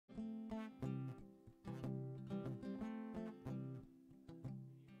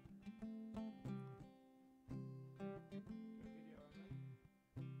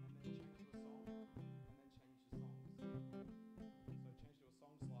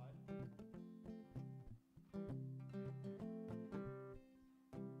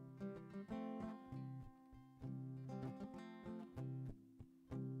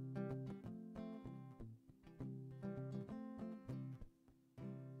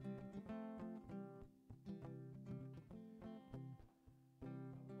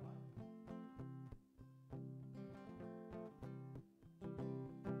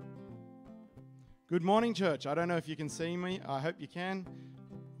Good morning, church. I don't know if you can see me. I hope you can.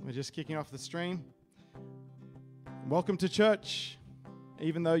 We're just kicking off the stream. Welcome to church.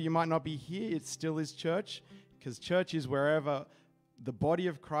 Even though you might not be here, it still is church, because church is wherever the body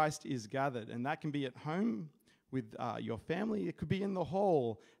of Christ is gathered. And that can be at home with your family. It could be in the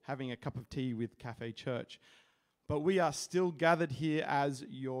hall having a cup of tea with Cafe Church. But we are still gathered here as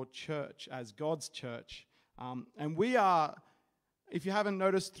your church, as God's church. And we are, if you haven't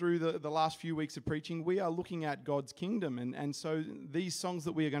noticed through the last few weeks of preaching, we are looking at God's kingdom. And so these songs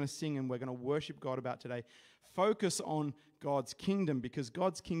that we are going to sing and we're going to worship God about today focus on God's kingdom, because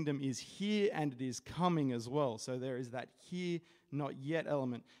God's kingdom is here and it is coming as well. So there is that here, not yet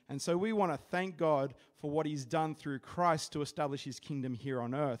element. And so we want to thank God for what he's done through Christ to establish his kingdom here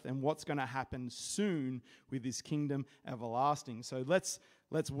on earth and what's going to happen soon with his kingdom everlasting. So let's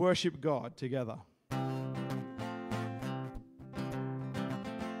worship God together.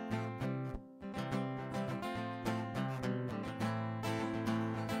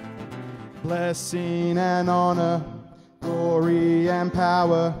 Blessing and honor, glory and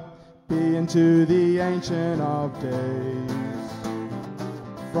power be unto the Ancient of Days.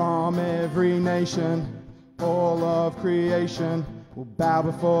 From every nation, all of creation will bow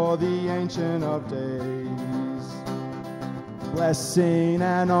before the Ancient of Days. Blessing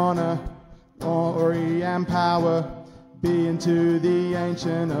and honor, glory and power be unto the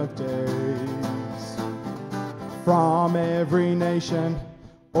Ancient of Days. From every nation,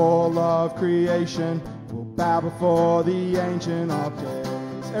 all of creation will bow before the Ancient of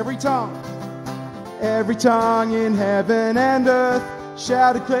Days. Every tongue in heaven and earth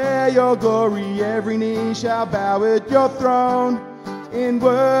shall declare your glory. Every knee shall bow at your throne. In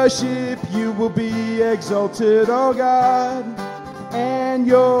worship you will be exalted, O God, and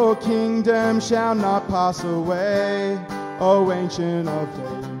your kingdom shall not pass away, O Ancient of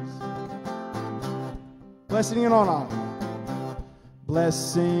Days. Blessing and honor.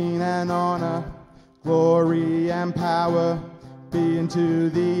 Blessing and honor, glory and power be unto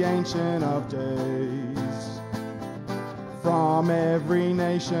the Ancient of Days. From every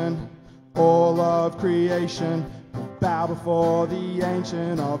nation, all of creation will bow before the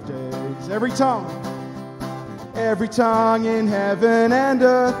Ancient of Days. Every tongue in heaven and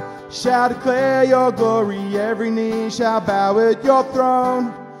earth shall declare your glory. Every knee shall bow at your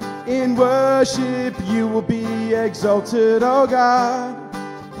throne. In worship you will be exalted, O God,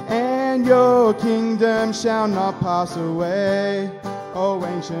 and your kingdom shall not pass away, O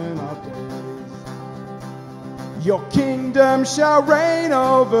Ancient of Days. Your kingdom shall reign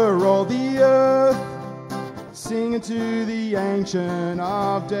over all the earth. Sing unto the Ancient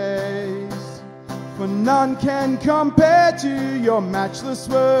of Days, for none can compare to your matchless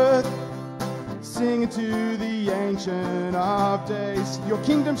worth. Sing to the Ancient of Days. Your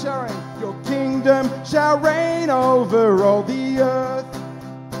kingdom shall reign over all the earth.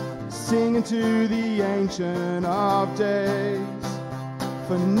 Sing unto the Ancient of Days,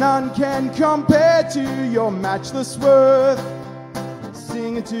 for none can compare to your matchless worth.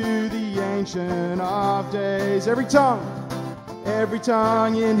 Sing unto the Ancient of Days. Every tongue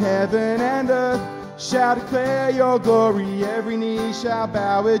in heaven and earth shall declare your glory. Every knee shall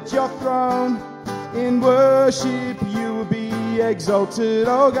bow at your throne. In worship you will be exalted,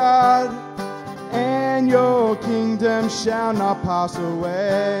 O God, and your kingdom shall not pass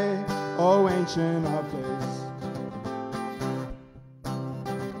away, O Ancient of Days.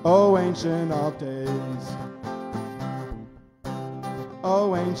 O Ancient of Days.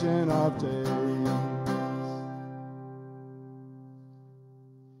 O Ancient of Days.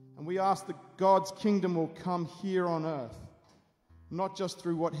 And we ask that God's kingdom will come here on earth, not just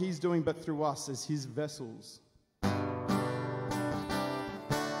through what he's doing, but through us as his vessels.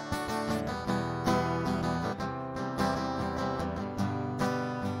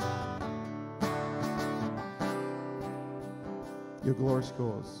 Your glorious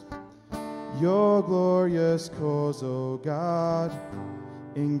cause. Your glorious cause, O God,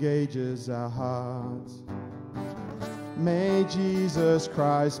 engages our hearts. May Jesus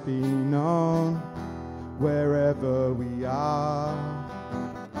Christ be known wherever we are.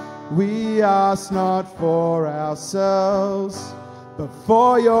 We ask not for ourselves, but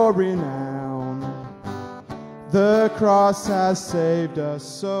for your renown. The cross has saved us,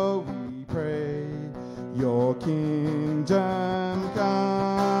 so we pray, your kingdom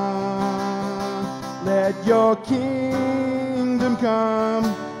come. Let your kingdom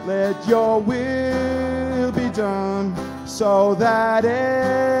come. Let your will be done, so that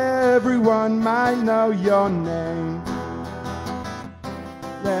everyone might know your name.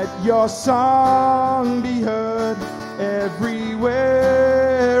 Let your song be heard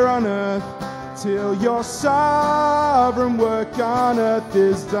everywhere on earth, till your sovereign work on earth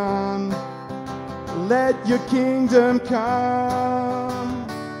is done. Let your kingdom come.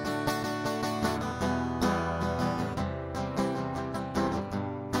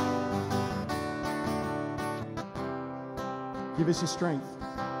 Give us your strength.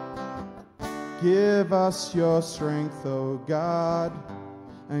 Give us your strength, O God,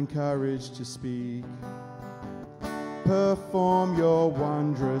 and courage to speak. Perform your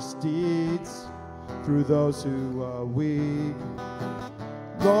wondrous deeds through those who are weak.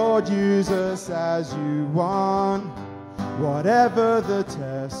 Lord, use us as you want, whatever the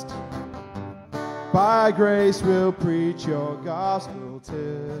test. By grace we'll preach your gospel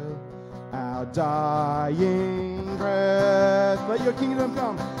till our dying breath. Let your kingdom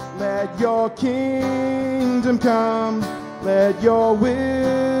come. Let your kingdom come. Let your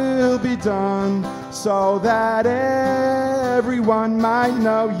will be done, so that everyone might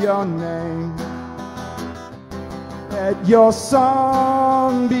know your name. Let your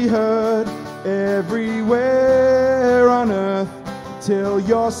song be heard everywhere on earth, till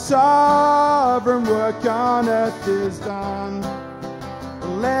your sovereign work on earth is done.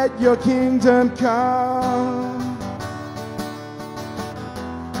 Let your kingdom come.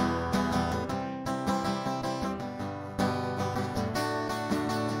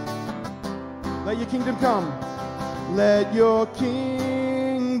 Let your kingdom come. Let your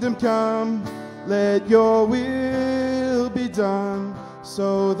kingdom come. Let your will be done,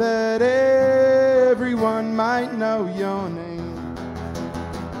 so that everyone might know your name.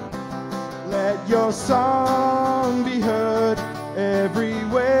 Let your song be heard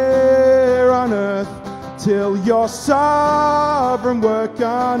everywhere on earth, till your sovereign work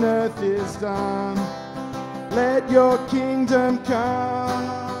on earth is done. Let your kingdom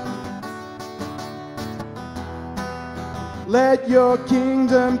come. Let your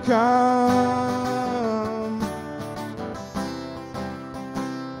kingdom come.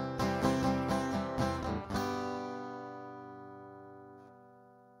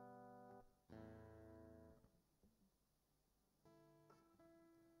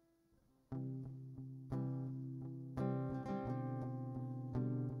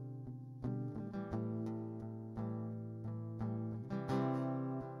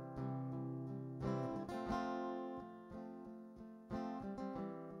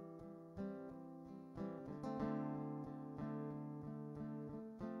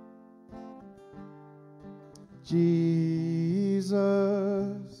 Jesus,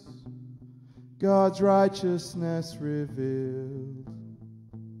 God's righteousness revealed,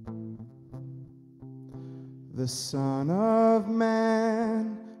 the Son of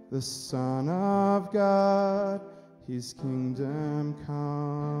Man, the Son of God, his kingdom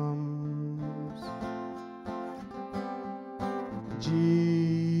comes.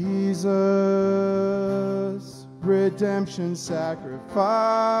 Jesus, redemption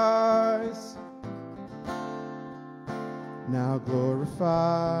sacrifice, now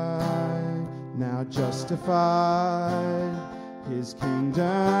glorified, now justified, his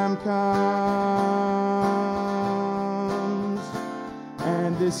kingdom comes,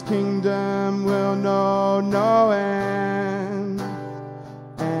 and this kingdom will know no end,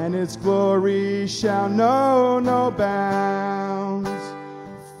 and its glory shall know no bounds,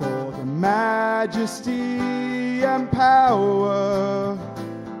 for the majesty and power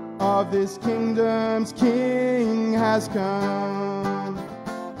of this kingdom's King has come,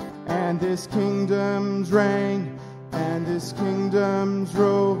 and this kingdom's reign, and this kingdom's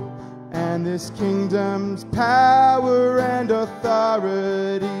rule, and this kingdom's power and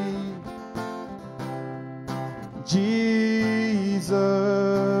authority. Jesus,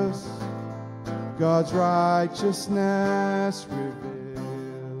 God's righteousness revealed.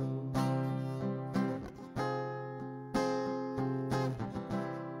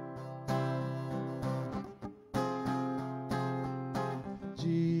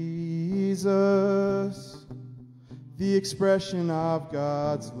 Jesus, the expression of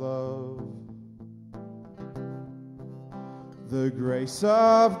God's love, the grace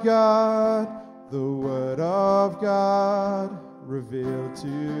of God, the word of God revealed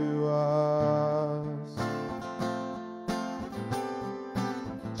to us.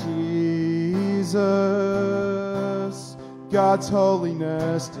 Jesus, God's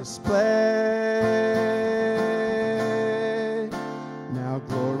holiness displayed, now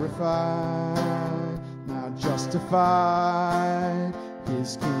glorified, now justified,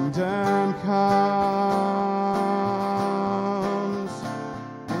 his kingdom comes,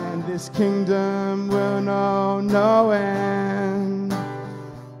 and this kingdom will know no end,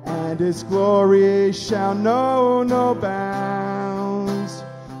 and its glory shall know no bounds,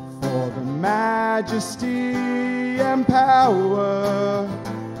 for the majesty and power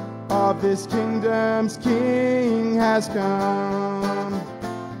of this kingdom's King has come,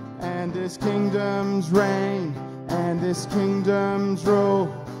 and this kingdom's reign, and this kingdom's rule,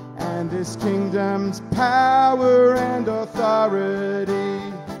 and this kingdom's power and authority.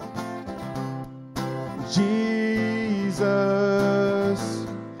 Jesus,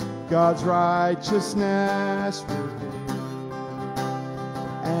 God's righteousness revealed,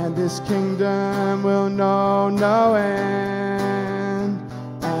 and this kingdom will know no end,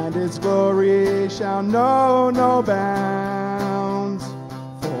 and its glory shall know no bounds.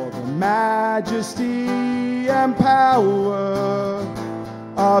 For the majesty and power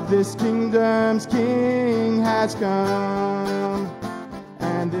of this kingdom's King has come,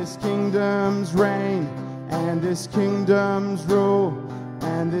 and this kingdom's reign, and this kingdom's rule,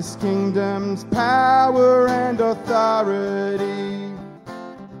 and this kingdom's power and authority.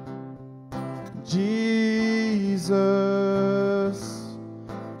 Jesus,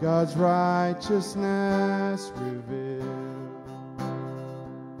 God's righteousness revealed.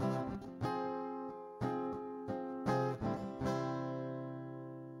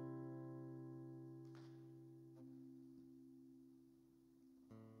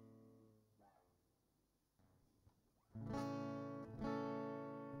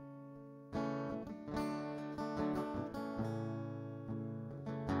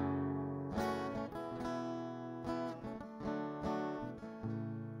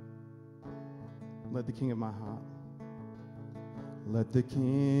 Let the King of my heart, let the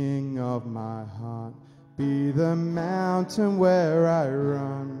King of my heart be the mountain where I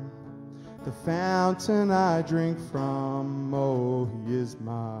run, the fountain I drink from. Oh, he is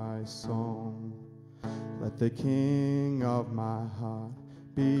my song. Let the King of my heart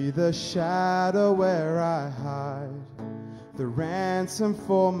be the shadow where I hide, the ransom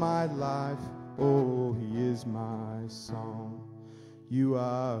for my life. Oh, he is my song. You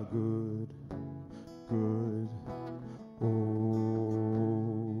are good, good.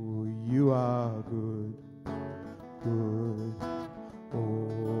 Oh, you are good, good.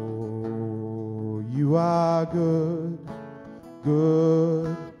 Oh, you are good,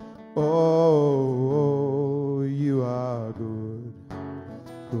 good. Oh, you are good,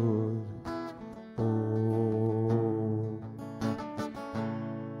 good. Oh,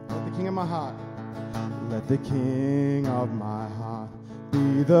 let the King of my heart, let the King of my heart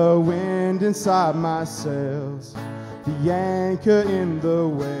be the wind inside my sails, the anchor in the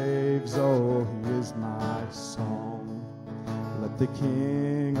waves. Oh, he is my song. Let the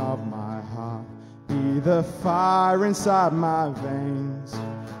King of my heart be the fire inside my veins,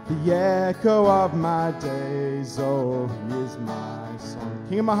 the echo of my days. Oh, he is my song.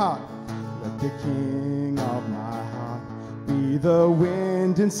 King of my heart, let the King of my heart be the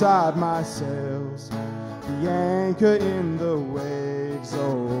wind inside my sails, the anchor in the waves.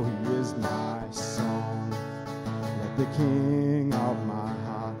 Oh, he is my song. Let the King of my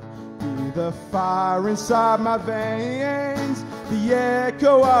heart be the fire inside my veins, the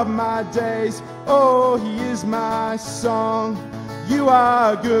echo of my days. Oh, he is my song. You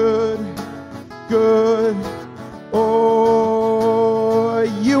are good, good. Oh,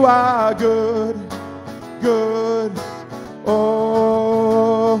 you are good, good.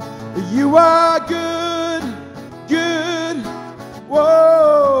 Oh, you are good, good.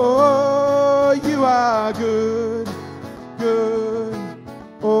 Whoa, you are good, good.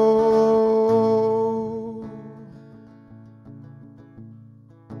 Oh,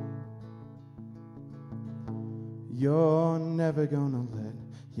 you're never gonna let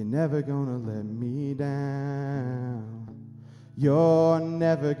me down. You're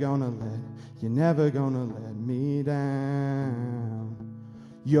never gonna let me down.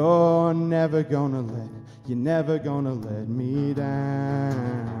 You're never gonna let me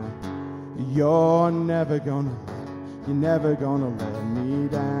down. You're never gonna let me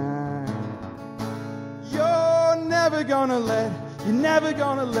down. You're never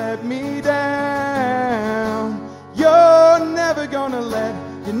gonna let me down. You're never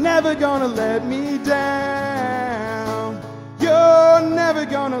gonna let me down. You're never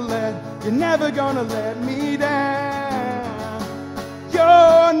gonna let me down.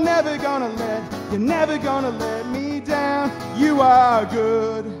 You're never gonna let me down. You are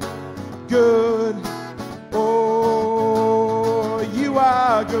good, good. Oh, you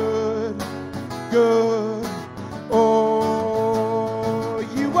are good, good. Oh,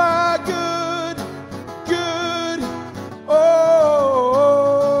 you are good, good.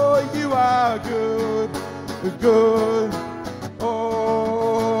 Oh, you are good, good.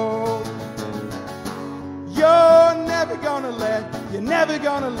 Oh, you're never gonna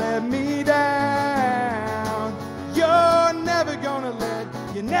let me down.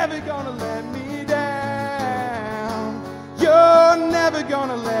 You're never gonna let me down. You're never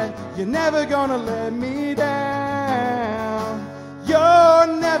gonna let me down. You're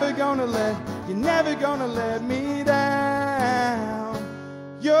never gonna let me down.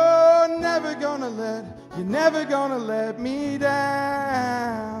 You're never gonna let me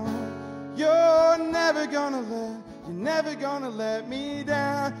down. You're never gonna let me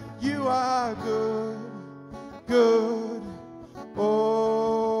down. You are good, good.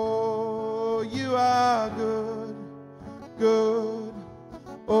 Oh, you are good, good.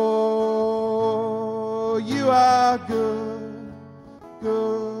 Oh, you are good,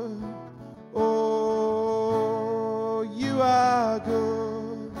 good. Oh, you are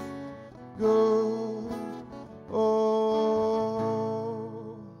good, good.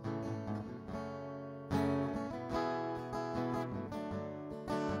 Oh.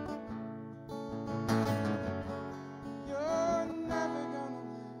 You're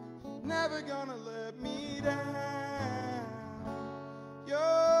never gonna let me down.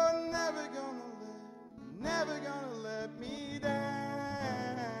 You're never gonna let me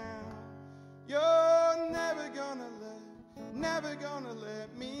down. You're never gonna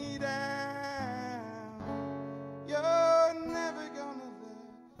let me down. You're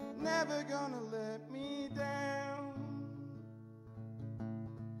never gonna let me down.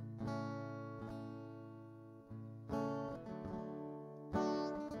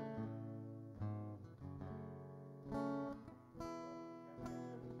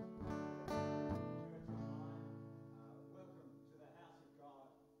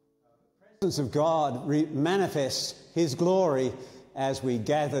 The presence of God manifests His glory as we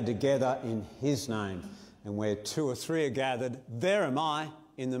gather together in His name. And where two or three are gathered, there am I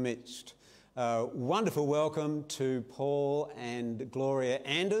in the midst. Wonderful welcome to Paul and Gloria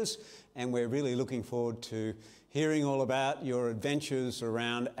Anders, and we're really looking forward to hearing all about your adventures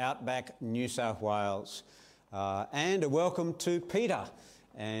around outback New South Wales. And a welcome to Peter.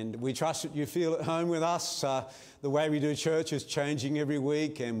 And we trust that you feel at home with us. The way we do church is changing every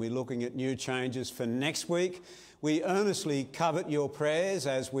week, and we're looking at new changes for next week. We earnestly covet your prayers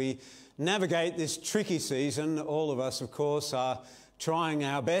as we navigate this tricky season. All of us, of course, are trying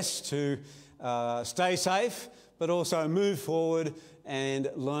our best to stay safe, but also move forward and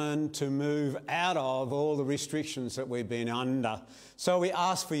learn to move out of all the restrictions that we've been under. So we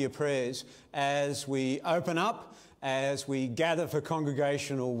ask for your prayers as we open up, as we gather for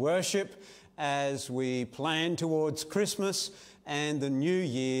congregational worship, as we plan towards Christmas and the new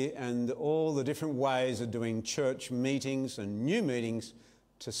year and all the different ways of doing church meetings and new meetings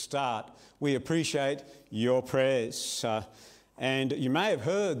to start. We appreciate your prayers. And you may have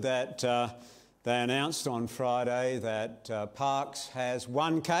heard that they announced on Friday that Parkes has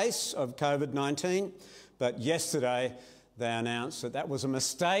one case of COVID-19, but yesterday they announced that that was a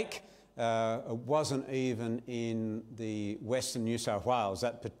mistake. It wasn't even in the Western New South Wales.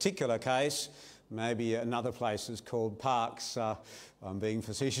 That particular case, maybe another place is called Parkes. I'm being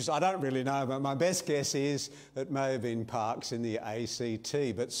facetious. I don't really know, but my best guess is it may have been Parkes in the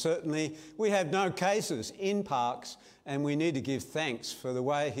ACT. But certainly we have no cases in Parkes, and we need to give thanks for the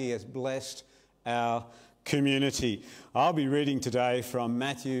way he has blessed our community. I'll be reading today from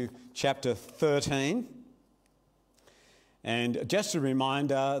Matthew chapter 13. And just a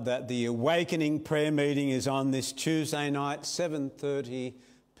reminder that the Awakening prayer meeting is on this Tuesday night, 7:30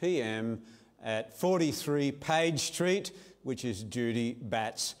 p.m. at 43 Page Street, which is Judy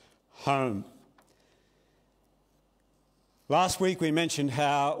Batt's home. Last week we mentioned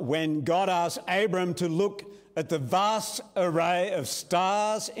how when God asked Abram to look at the vast array of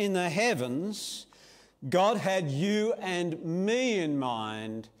stars in the heavens, God had you and me in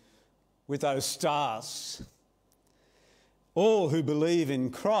mind with those stars. All who believe in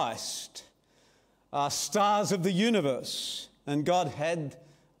Christ are stars of the universe, and God had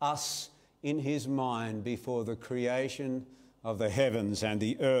us in his mind before the creation of the heavens and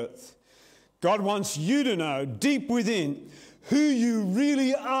the earth. God wants you to know deep within who you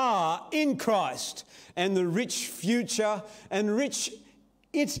really are in Christ and the rich future and rich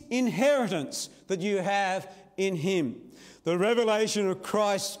inheritance that you have in him. The revelation of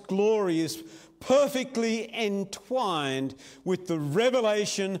Christ's glory is perfectly entwined with the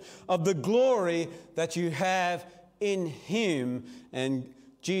revelation of the glory that you have in him. And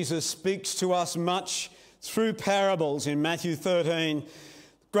Jesus speaks to us much through parables in Matthew 13.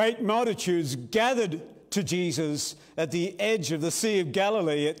 Great multitudes gathered to Jesus at the edge of the Sea of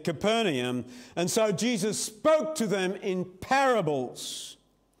Galilee at Capernaum. And so Jesus spoke to them in parables,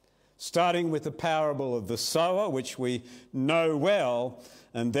 starting with the parable of the sower, which we know well,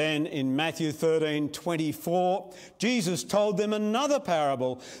 And then in Matthew 13:24, Jesus told them another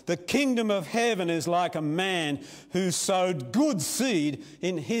parable. The kingdom of heaven is like a man who sowed good seed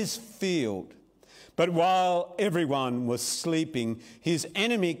in his field. But while everyone was sleeping, his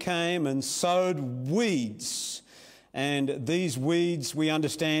enemy came and sowed weeds. And these weeds, we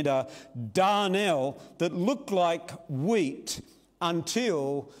understand, are darnel that look like wheat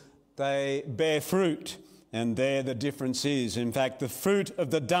until they bear fruit. And there the difference is. In fact, the fruit of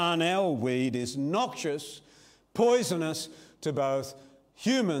the darnel weed is noxious, poisonous to both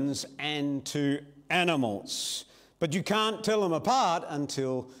humans and to animals. But you can't tell them apart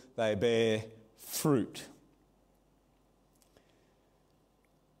until they bear fruit.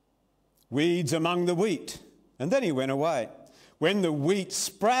 Weeds among the wheat. And then he went away. When the wheat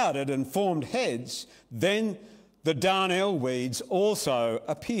sprouted and formed heads, then the darnel weeds also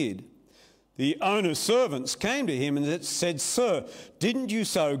appeared. The owner's servants came to him and said, "Sir, didn't you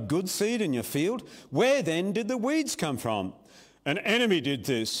sow good seed in your field? Where then did the weeds come from?" "An enemy did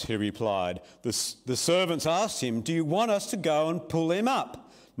this," he replied. The servants asked him, "Do you want us to go and pull them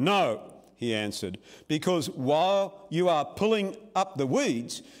up?" "No," he answered, "because while you are pulling up the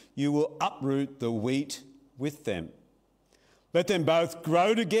weeds, you will uproot the wheat with them. Let them both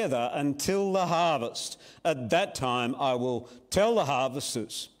grow together until the harvest. At that time I will tell the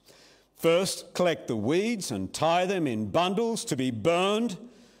harvesters, 'First collect the weeds and tie them in bundles to be burned,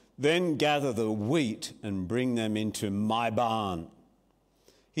 then gather the wheat and bring them into my barn.'"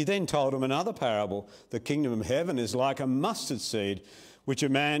 He then told him another parable. "The kingdom of heaven is like a mustard seed, which a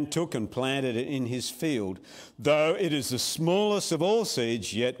man took and planted in his field. Though it is the smallest of all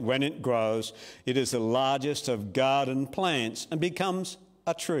seeds, yet when it grows, it is the largest of garden plants and becomes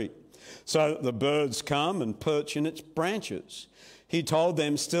a tree, so that the birds come and perch in its branches." He told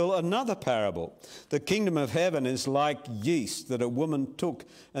them still another parable. "The kingdom of heaven is like yeast that a woman took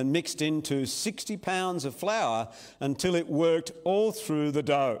and mixed into 60 pounds of flour until it worked all through the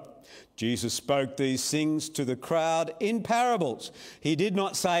dough." Jesus spoke these things to the crowd in parables. He did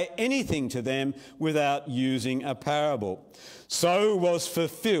not say anything to them without using a parable. So was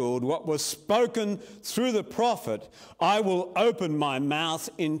fulfilled what was spoken through the prophet, "I will open my mouth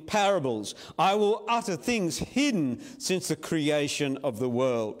in parables. I will utter things hidden since the creation of the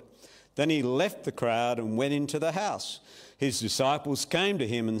world." Then he left the crowd and went into the house. His disciples came to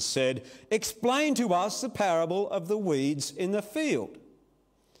him and said, "Explain to us the parable of the weeds in the field."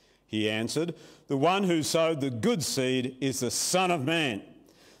 He answered, "The one who sowed the good seed is the Son of Man.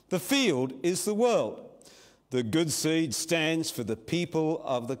 The field is the world. The good seed stands for the people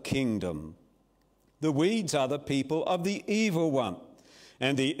of the kingdom. The weeds are the people of the evil one,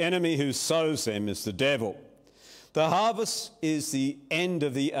 and the enemy who sows them is the devil. The harvest is the end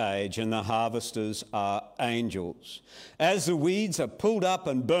of the age, and the harvesters are angels. As the weeds are pulled up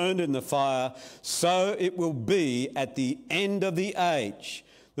and burned in the fire, so it will be at the end of the age.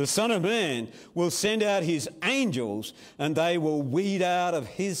 The Son of Man will send out his angels, and they will weed out of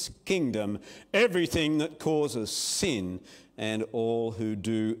his kingdom everything that causes sin and all who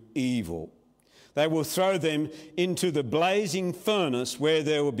do evil. They will throw them into the blazing furnace, where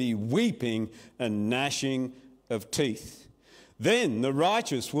there will be weeping and gnashing of teeth. Then the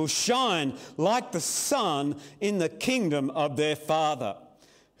righteous will shine like the sun in the kingdom of their Father.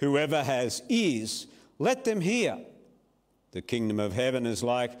 Whoever has ears, let them hear. The kingdom of heaven is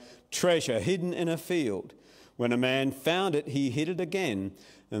like treasure hidden in a field. When a man found it, he hid it again,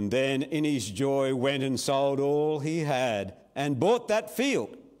 and then in his joy went and sold all he had and bought that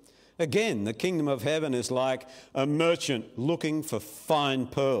field. Again, the kingdom of heaven is like a merchant looking for fine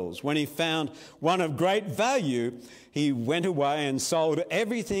pearls. When he found one of great value, he went away and sold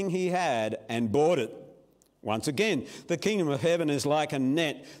everything he had and bought it. Once again, the kingdom of heaven is like a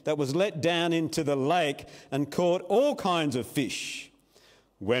net that was let down into the lake and caught all kinds of fish.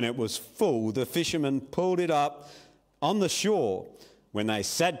 When it was full, the fishermen pulled it up on the shore. When they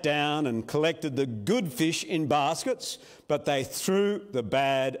sat down and collected the good fish in baskets, but they threw the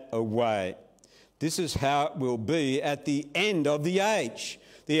bad away. This is how it will be at the end of the age.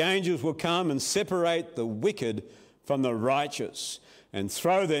 The angels will come and separate the wicked from the righteous and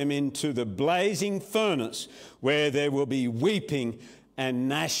throw them into the blazing furnace, where there will be weeping and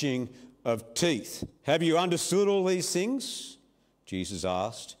gnashing of teeth. Have you understood all these things? Jesus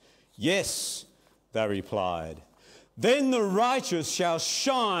asked. Yes, they replied. Then the righteous shall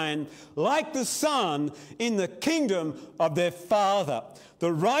shine like the sun in the kingdom of their Father.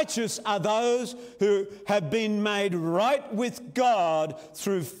 The righteous are those who have been made right with God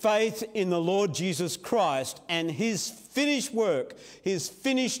through faith in the Lord Jesus Christ and his finished work, his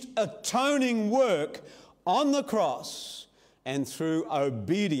finished atoning work on the cross, and through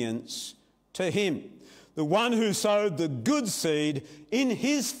obedience to him. The one who sowed the good seed in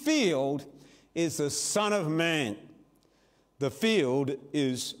his field is the Son of Man. The field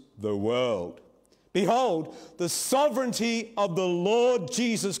is the world. Behold, the sovereignty of the Lord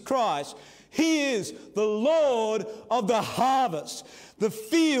Jesus Christ. He is the Lord of the harvest. The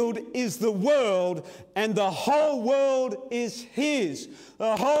field is the world, and the whole world is his.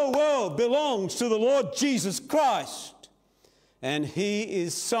 The whole world belongs to the Lord Jesus Christ. And he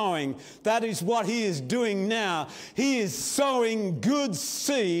is sowing. That is what he is doing now. He is sowing good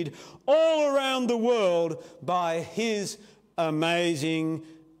seed all around the world by his amazing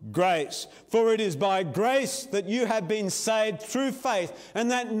grace. For it is by grace that you have been saved through faith,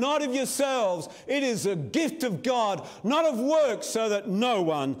 and that not of yourselves. It is a gift of God, not of works, so that no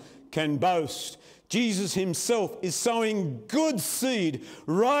one can boast. Jesus himself is sowing good seed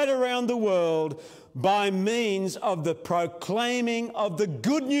right around the world by means of the proclaiming of the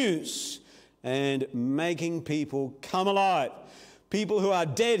good news and making people come alive. People who are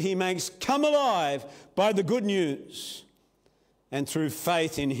dead he makes come alive by the good news and through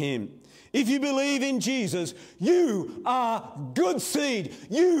faith in him. If you believe in Jesus, you are good seed.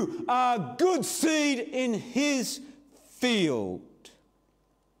 You are good seed in his field.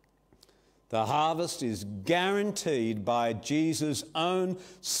 The harvest is guaranteed by Jesus' own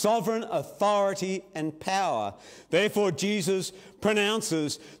sovereign authority and power. Therefore, Jesus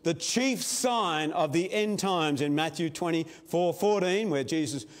pronounces the chief sign of the end times in Matthew 24:14, where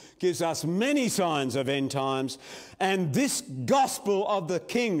Jesus gives us many signs of end times. And this gospel of the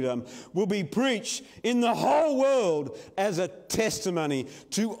kingdom will be preached in the whole world as a testimony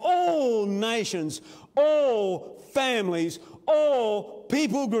to all nations, all families, all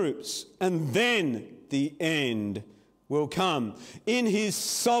people groups, and then the end will come. In his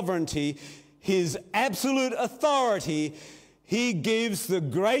sovereignty, his absolute authority, he gives the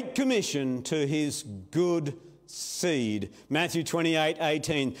Great Commission to his good seed. Matthew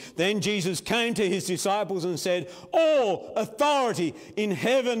 28:18. Then Jesus came to his disciples and said, "All authority in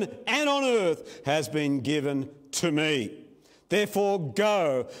heaven and on earth has been given to me. Therefore,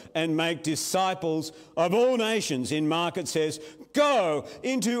 go and make disciples of all nations." In Mark it says, "Go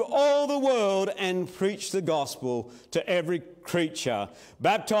into all the world and preach the gospel to every creature,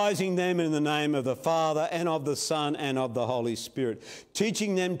 baptizing them in the name of the Father and of the Son and of the Holy Spirit,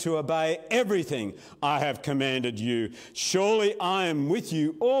 teaching them to obey everything I have commanded you. Surely I am with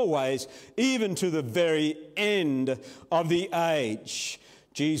you always, even to the very end of the age."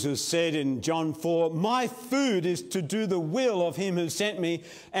 Jesus said in John 4, "My food is to do the will of him who sent me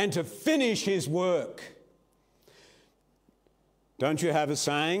and to finish his work." Don't you have a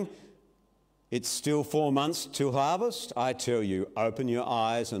saying, "It's still 4 months till harvest"? I tell you, open your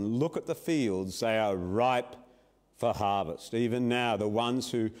eyes and look at the fields. They are ripe for harvest. Even now, the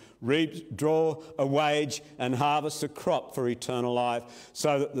ones who reap draw a wage and harvest a crop for eternal life,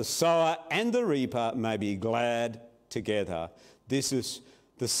 so that the sower and the reaper may be glad together. This is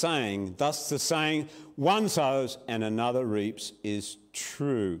the saying, thus the saying, one sows and another reaps is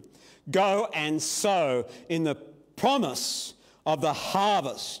true. Go and sow in the promise of the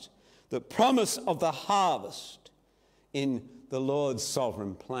harvest, the promise of the harvest in the Lord's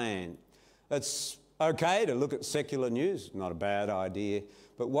sovereign plan. It's okay to look at secular news, not a bad idea,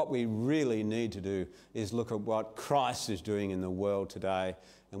 but what we really need to do is look at what Christ is doing in the world today.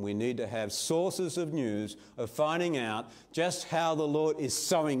 And we need to have sources of news of finding out just how the Lord is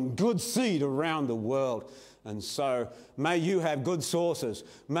sowing good seed around the world. And so may you have good sources.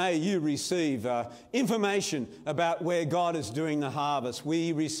 May you receive information about where God is doing the harvest.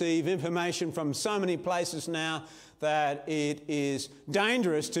 We receive information from so many places now that it is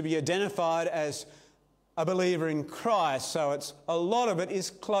dangerous to be identified as a believer in Christ, so a lot of it is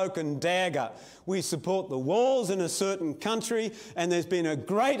cloak and dagger. We support the walls in a certain country, and there's been a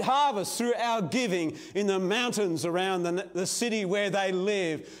great harvest through our giving in the mountains around the city where they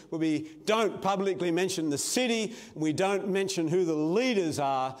live. We don't publicly mention the city, we don't mention who the leaders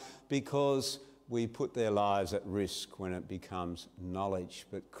are, because we put their lives at risk when it becomes knowledge.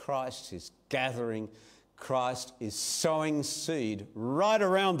 But Christ is gathering, Christ is sowing seed right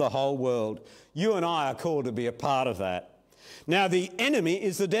around the whole world. You and I are called to be a part of that. Now, the enemy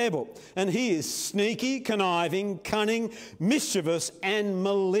is the devil, and he is sneaky, conniving, cunning, mischievous, and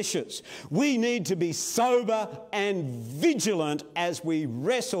malicious. We need to be sober and vigilant as we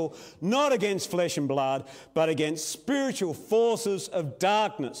wrestle not against flesh and blood, but against spiritual forces of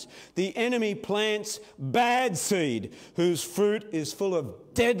darkness. The enemy plants bad seed, whose fruit is full of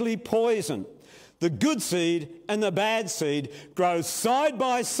deadly poison. The good seed and the bad seed grow side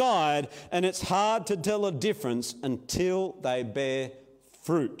by side, and it's hard to tell the difference until they bear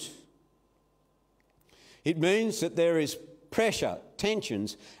fruit. It means that there is pressure,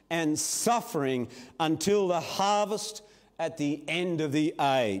 tensions, and suffering until the harvest at the end of the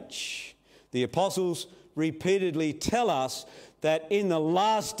age. The apostles repeatedly tell us that in the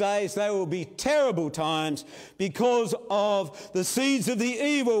last days there will be terrible times because of the seeds of the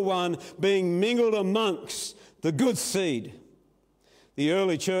evil one being mingled amongst the good seed. The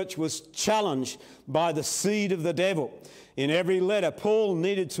early church was challenged by the seed of the devil. In every letter, Paul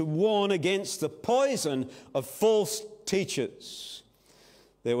needed to warn against the poison of false teachers.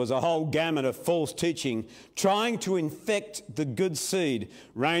 There was a whole gamut of false teaching trying to infect the good seed,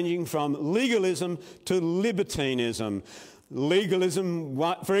 ranging from legalism to libertinism. Legalism,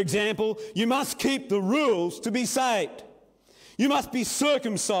 for example, you must keep the rules to be saved. You must be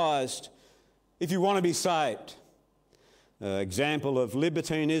circumcised if you want to be saved. Example of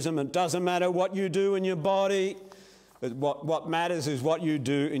libertinism, it doesn't matter what you do in your body. What matters is what you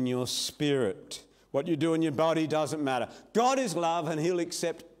do in your spirit. What you do in your body doesn't matter. God is love and he'll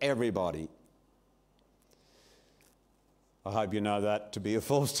accept everybody. I hope you know that to be a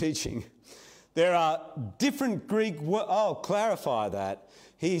false teaching. There are different Greek words. I'll clarify that.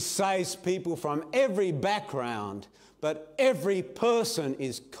 He saves people from every background, but every person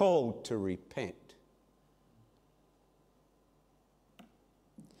is called to repent.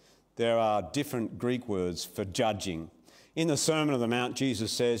 There are different Greek words for judging. In the Sermon on the Mount,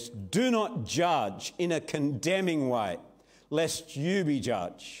 Jesus says, "Do not judge in a condemning way, lest you be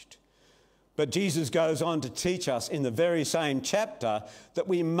judged." But Jesus goes on to teach us in the very same chapter that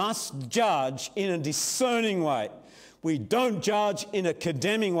we must judge in a discerning way. We don't judge in a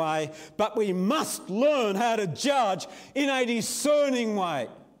condemning way, but we must learn how to judge in a discerning way.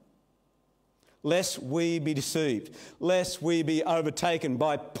 Lest we be deceived, lest we be overtaken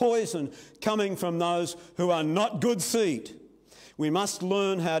by poison coming from those who are not good seed. We must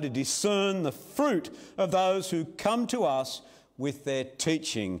learn how to discern the fruit of those who come to us with their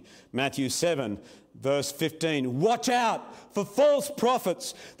teaching. Matthew 7, verse 15. Watch out for false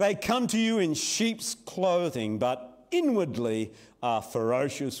prophets. They come to you in sheep's clothing, but inwardly are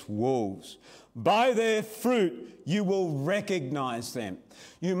ferocious wolves. By their fruit you will recognize them.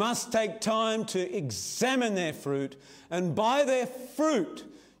 You must take time to examine their fruit, and by their fruit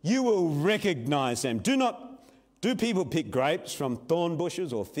you will recognize them. Do people pick grapes from thorn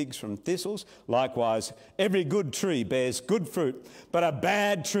bushes or figs from thistles? Likewise, every good tree bears good fruit, but a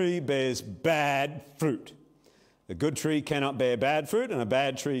bad tree bears bad fruit. A good tree cannot bear bad fruit, and a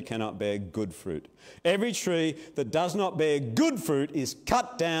bad tree cannot bear good fruit. Every tree that does not bear good fruit is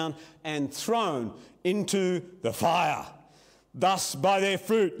cut down and thrown into the fire. Thus, by their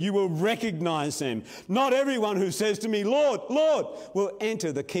fruit, you will recognize them. Not everyone who says to me, Lord, Lord, will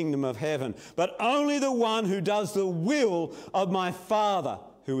enter the kingdom of heaven, but only the one who does the will of my Father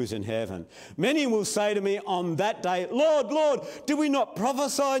who is in heaven. Many will say to me on that day, Lord, Lord, did we not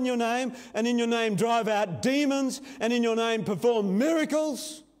prophesy in your name, and in your name drive out demons, and in your name perform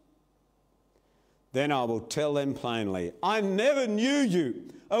miracles? Then I will tell them plainly, I never knew you.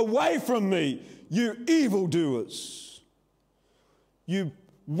 Away from me, you evildoers, you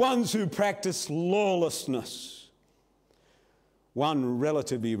ones who practice lawlessness. One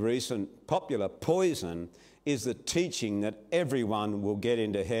relatively recent popular poison is the teaching that everyone will get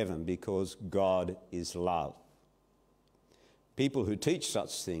into heaven because God is love. People who teach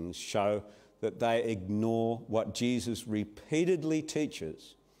such things show that they ignore what Jesus repeatedly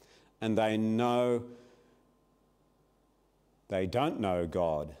teaches, and they don't know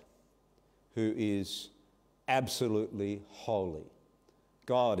God, who is absolutely holy.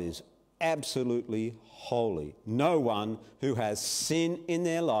 God is absolutely holy. No one who has sin in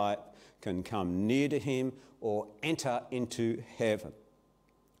their life can come near to him or enter into heaven,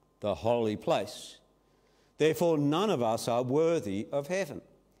 the holy place. Therefore, none of us are worthy of heaven,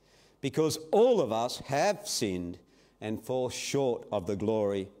 because all of us have sinned and fall short of the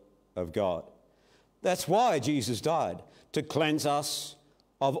glory of God. That's why Jesus died, to cleanse us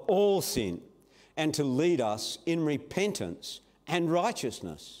of all sin and to lead us in repentance and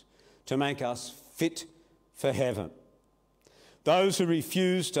righteousness, to make us fit for heaven. Those who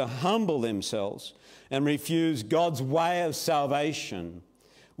refuse to humble themselves and refuse God's way of salvation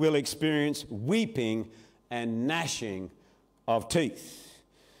will experience weeping and gnashing of teeth,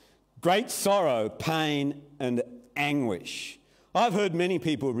 great sorrow, pain, and anguish. I've heard many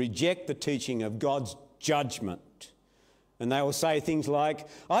people reject the teaching of God's judgment, and they will say things like,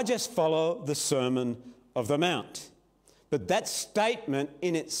 I just follow the Sermon of the Mount. But that statement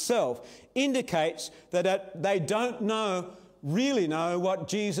in itself indicates that they don't really know what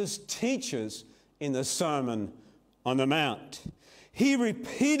Jesus teaches in the Sermon on the Mount. He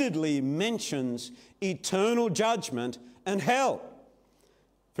repeatedly mentions eternal judgment and hell.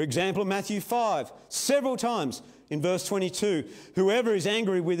 For example, Matthew 5, several times in verse 22, whoever is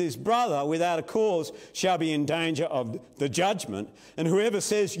angry with his brother without a cause shall be in danger of the judgment, and whoever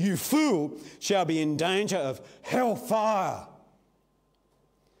says, you fool, shall be in danger of hellfire.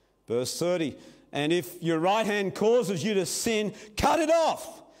 Verse 30, and if your right hand causes you to sin, cut it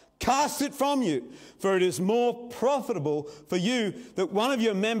off, cast it from you, for it is more profitable for you that one of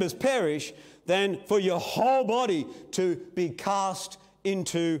your members perish than for your whole body to be cast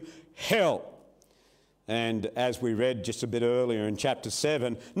into hell. And as we read just a bit earlier in chapter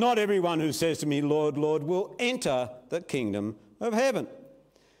 7, not everyone who says to me, Lord, Lord, will enter the kingdom of heaven.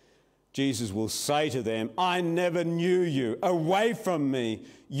 Jesus will say to them, I never knew you. Away from me,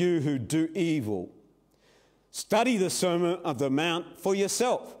 you who do evil. Study the Sermon on the Mount for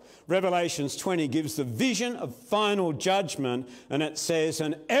yourself. Revelations 20 gives the vision of final judgment, and it says,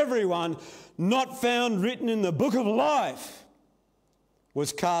 and everyone not found written in the book of life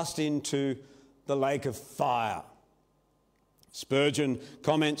was cast into the lake of fire. Spurgeon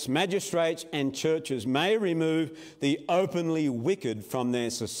comments, magistrates and churches may remove the openly wicked from their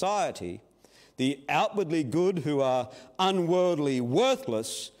society. The outwardly good who are unworldly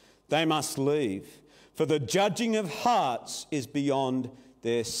worthless, they must leave. For the judging of hearts is beyond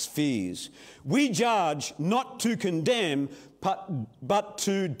their spheres. We judge not to condemn, but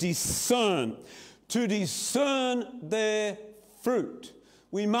to discern their fruit.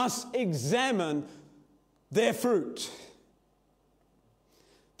 We must examine their fruit.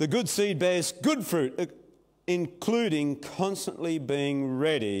 The good seed bears good fruit, including constantly being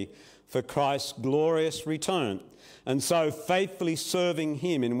ready for Christ's glorious return, and so faithfully serving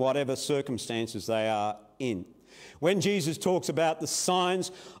him in whatever circumstances they are in. When Jesus talks about the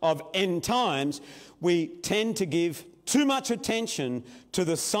signs of end times, we tend to give too much attention to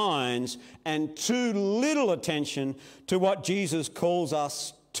the signs and too little attention to what Jesus calls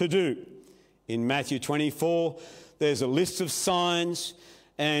us to do. In Matthew 24, there's a list of signs,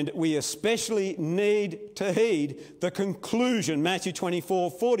 and we especially need to heed the conclusion, Matthew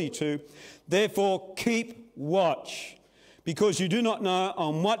 24:42. Therefore, keep watch, because you do not know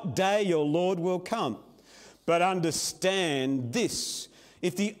on what day your Lord will come. But understand this,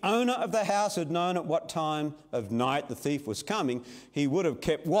 if the owner of the house had known at what time of night the thief was coming, he would have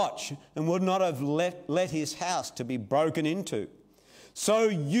kept watch and would not have let his house to be broken into. So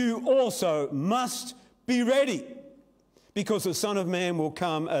you also must be ready, because the Son of Man will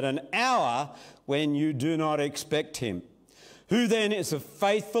come at an hour when you do not expect him. Who then is a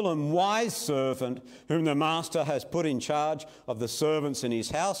faithful and wise servant whom the master has put in charge of the servants in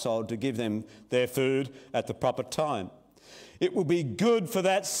his household to give them their food at the proper time? It will be good for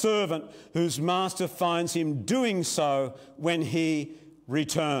that servant whose master finds him doing so when he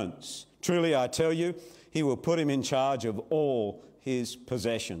returns. Truly, I tell you, he will put him in charge of all his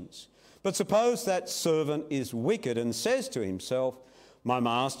possessions. But suppose that servant is wicked and says to himself, my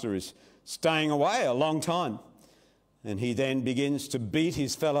master is staying away a long time. And he then begins to beat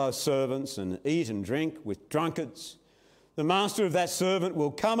his fellow servants and eat and drink with drunkards. The master of that servant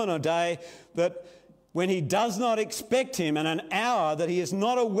will come on a day that when he does not expect him, and an hour that he is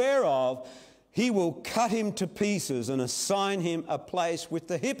not aware of, he will cut him to pieces and assign him a place with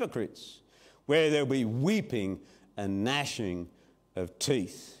the hypocrites, where there will be weeping and gnashing of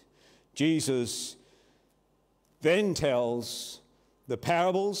teeth. Jesus then tells the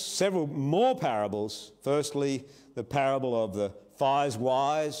parables, several more parables. Firstly, the parable of the 5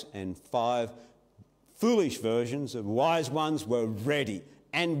 wise and 5 foolish versions. The wise ones were ready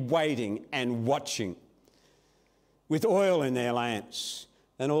and waiting and watching with oil in their lamps.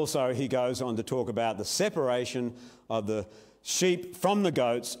 And also he goes on to talk about the separation of the sheep from the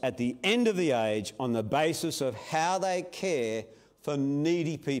goats at the end of the age on the basis of how they care for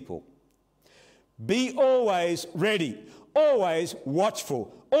needy people. Be always ready, always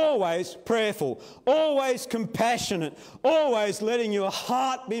watchful, always prayerful, always compassionate, always letting your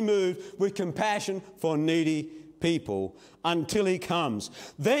heart be moved with compassion for needy people until he comes.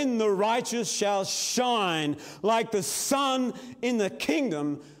 Then the righteous shall shine like the sun in the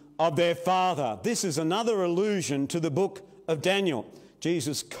kingdom of their Father. This is another allusion to the book of Daniel.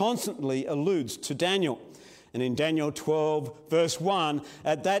 Jesus constantly alludes to Daniel. And in Daniel 12, verse 1,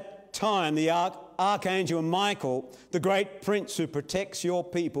 at that time the Archangel Michael, the great prince who protects your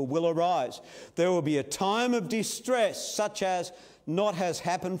people, will arise. There will be a time of distress such as not has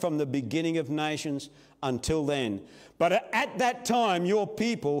happened from the beginning of nations until then. But at that time, your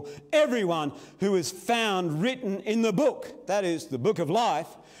people, everyone who is found written in the book, that is, the book of life,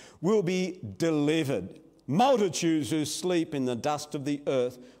 will be delivered. Multitudes who sleep in the dust of the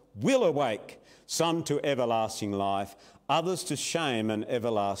earth will awake, some to everlasting life, others to shame and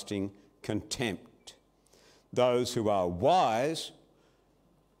everlasting contempt. Those who are wise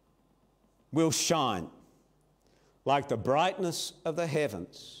will shine like the brightness of the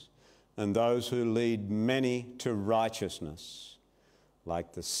heavens, and those who lead many to righteousness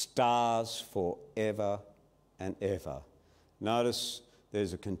like the stars forever and ever. Notice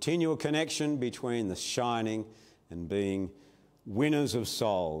there's a continual connection between the shining and being winners of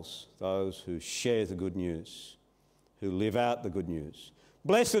souls, those who share the good news, who live out the good news.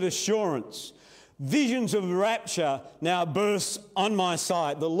 Blessed assurance, visions of rapture now burst on my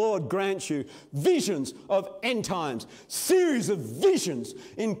sight. The Lord grants you visions of end times, series of visions,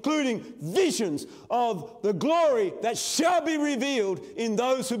 including visions of the glory that shall be revealed in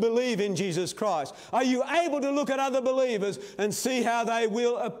those who believe in Jesus Christ. Are you able to look at other believers and see how they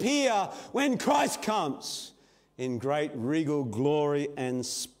will appear when Christ comes in great regal glory and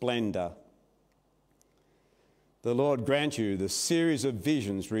splendour? The Lord grant you the series of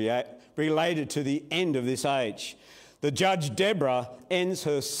visions related to the end of this age. The judge Deborah ends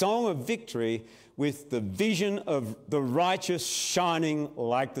her song of victory with the vision of the righteous shining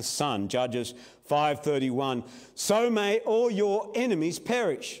like the sun. Judges 5:31. So may all your enemies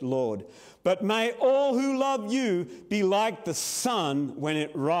perish, Lord, but may all who love you be like the sun when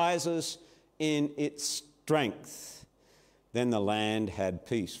it rises in its strength. Then the land had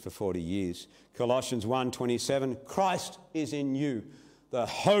peace for 40 years. Colossians 1:27, Christ is in you, the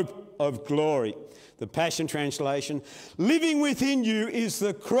hope of glory. The Passion Translation, living within you is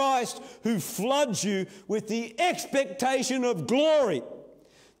the Christ who floods you with the expectation of glory.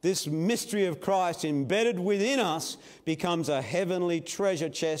 This mystery of Christ embedded within us becomes a heavenly treasure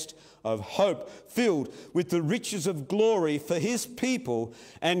chest of hope filled with the riches of glory for his people,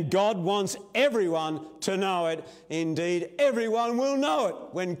 and God wants everyone to know it. Indeed, everyone will know it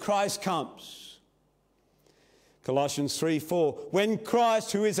when Christ comes. Colossians 3:4, when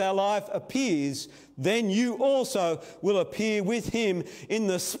Christ, who is our life, appears, then you also will appear with him in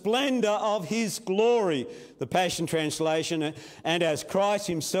the splendour of his glory. The Passion Translation, and as Christ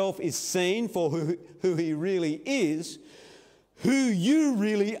himself is seen for who he really is, who you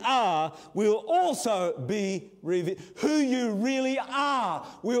really are will also be revealed. Who you really are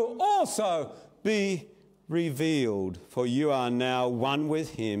will also be revealed, for you are now one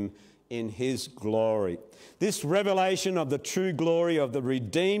with him in his glory. This revelation of the true glory of the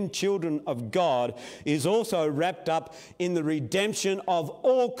redeemed children of God is also wrapped up in the redemption of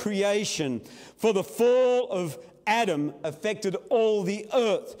all creation. For the fall of Adam affected all the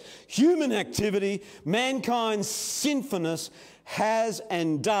earth. Human activity, mankind's sinfulness has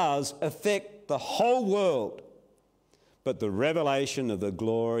and does affect the whole world. But the revelation of the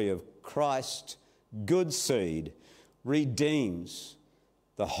glory of Christ's good seed redeems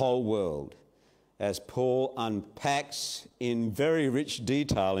the whole world, as Paul unpacks in very rich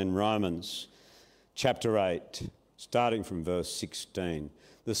detail in Romans chapter 8, starting from verse 16.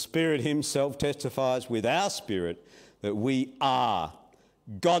 The Spirit himself testifies with our spirit that we are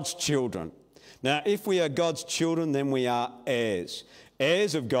God's children. Now, if we are God's children, then we are heirs,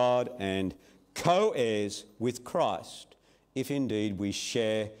 heirs of God and co-heirs with Christ, if indeed we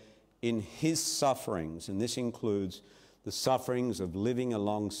share in his sufferings, and this includes the sufferings of living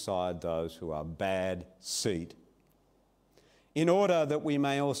alongside those who are bad seed, in order that we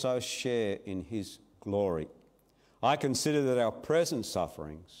may also share in his glory. I consider that our present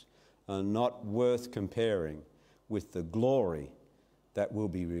sufferings are not worth comparing with the glory that will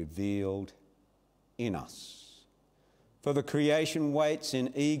be revealed in us. For the creation waits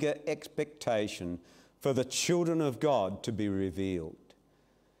in eager expectation for the children of God to be revealed.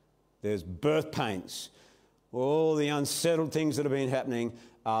 There's birth pains. All the unsettled things that have been happening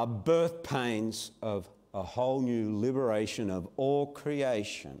are birth pains of a whole new liberation of all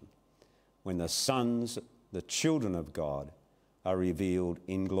creation when the sons, the children of God, are revealed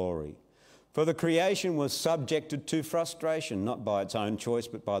in glory. For the creation was subjected to frustration, not by its own choice,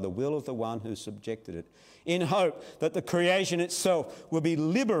 but by the will of the one who subjected it, in hope that the creation itself will be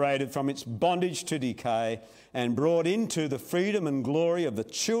liberated from its bondage to decay and brought into the freedom and glory of the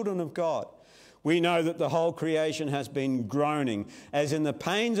children of God. We know that the whole creation has been groaning, as in the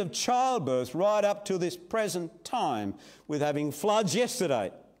pains of childbirth, right up to this present time, with having floods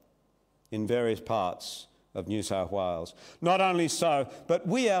yesterday in various parts of New South Wales. Not only so, but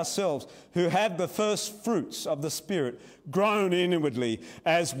we ourselves, who have the first fruits of the Spirit, groan inwardly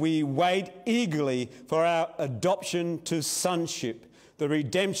as we wait eagerly for our adoption to sonship, the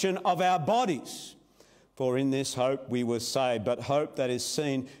redemption of our bodies. For in this hope we were saved, but hope that is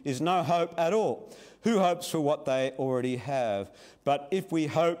seen is no hope at all. Who hopes for what they already have? But if we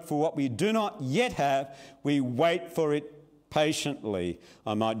hope for what we do not yet have, we wait for it patiently.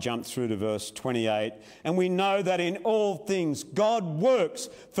 I might jump through to verse 28. And we know that in all things God works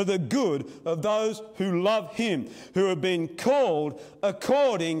for the good of those who love him, who have been called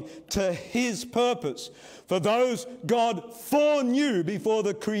according to his purpose. For those God foreknew before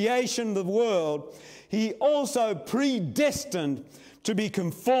the creation of the world, he also predestined to be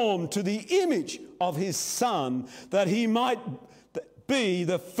conformed to the image of his Son, that he might be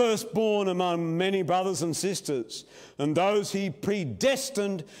the firstborn among many brothers and sisters. And those he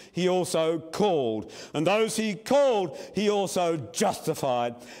predestined, he also called. And those he called, he also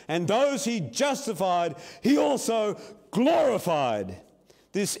justified. And those he justified, he also glorified.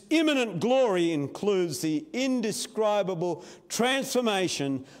 This imminent glory includes the indescribable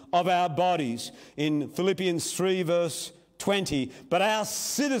transformation of our bodies in Philippians 3 verse 20. But our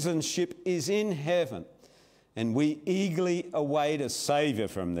citizenship is in heaven, and we eagerly await a Saviour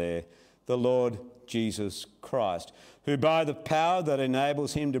from there, the Lord Jesus Christ, who by the power that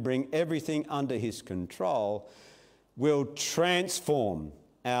enables him to bring everything under his control will transform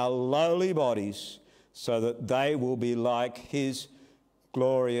our lowly bodies so that they will be like his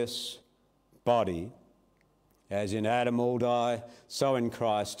glorious body. As in Adam all die, so in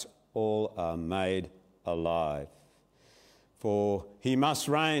Christ all are made alive. For he must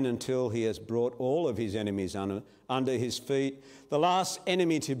reign until he has brought all of his enemies under his feet. The last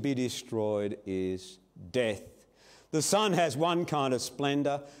enemy to be destroyed is death. The sun has one kind of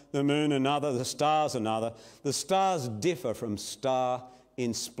splendour, the moon another, the stars another. The stars differ from star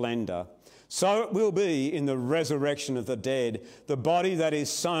in splendour. So it will be in the resurrection of the dead. The body that is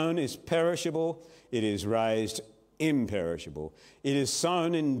sown is perishable, it is raised imperishable. It is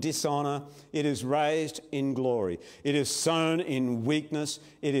sown in dishonour, it is raised in glory. It is sown in weakness,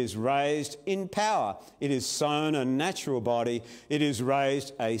 it is raised in power. It is sown a natural body, it is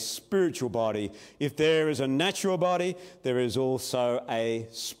raised a spiritual body. If there is a natural body, there is also a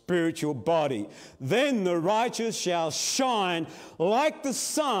spiritual body. Then the righteous shall shine like the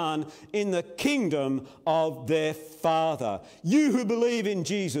sun in the kingdom of their Father. You who believe in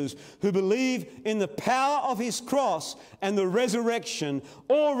Jesus, who believe in the power of his cross and the resurrection,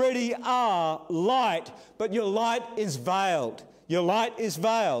 already are light, but your light is veiled. Your light is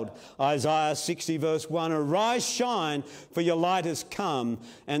veiled. Isaiah 60 verse 1, arise, shine, for your light has come,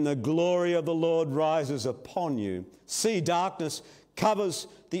 and the glory of the Lord rises upon you. See, darkness covers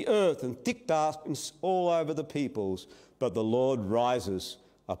the earth, and thick darkness all over the peoples, but the Lord rises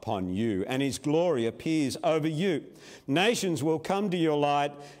upon you, and his glory appears over you. Nations will come to your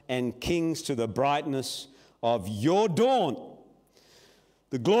light, and kings to the brightness of your dawn.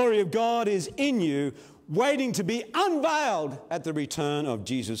 The glory of God is in you, waiting to be unveiled at the return of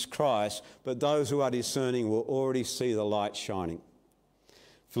Jesus Christ, but those who are discerning will already see the light shining.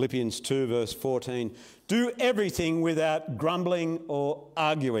 Philippians 2 verse 14, do everything without grumbling or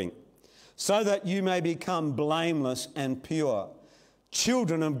arguing, so that you may become blameless and pure,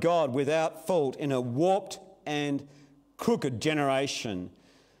 children of God without fault in a warped and crooked generation,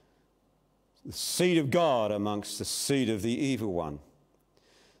 the seed of God amongst the seed of the evil one.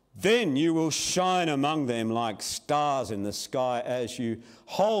 Then you will shine among them like stars in the sky as you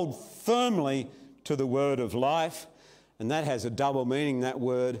hold firmly to the word of life. And that has a double meaning, that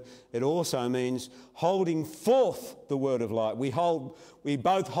word. It also means holding forth the word of life. We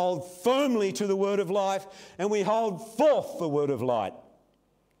both hold firmly to the word of life, and we hold forth the word of light.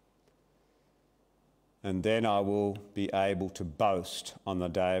 And then I will be able to boast on the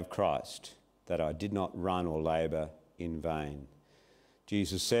day of Christ that I did not run or labour in vain.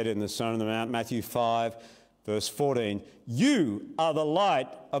 Jesus said in the Sermon on the Mount, Matthew 5, verse 14, you are the light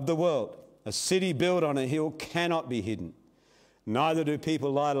of the world. A city built on a hill cannot be hidden. Neither do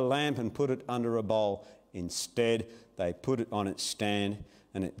people light a lamp and put it under a bowl. Instead, they put it on its stand,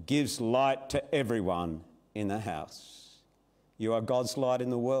 and it gives light to everyone in the house. You are God's light in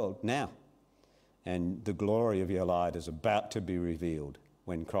the world now, and the glory of your light is about to be revealed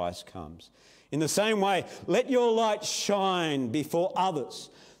when Christ comes. In the same way, let your light shine before others,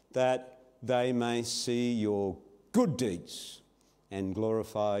 that they may see your good deeds and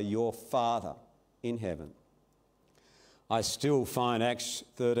glorify your Father in heaven. I still find Acts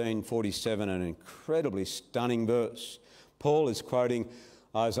 13:47 an incredibly stunning verse. Paul is quoting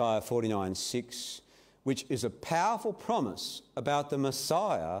Isaiah 49:6, which is a powerful promise about the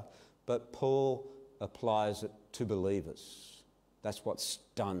Messiah, but Paul applies it to believers. That's what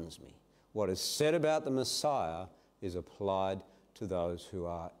stuns me. What is said about the Messiah is applied to those who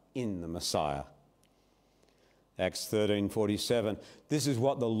are in the Messiah. Acts 13:47, this is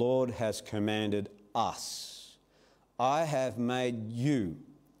what the Lord has commanded us. I have made you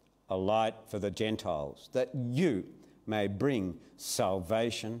a light for the Gentiles, that you may bring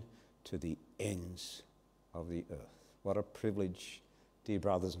salvation to the ends of the earth. What a privilege, dear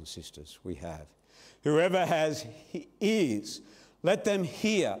brothers and sisters, we have. Whoever has ears, let them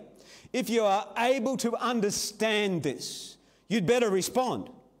hear. If you are able to understand this, you'd better respond.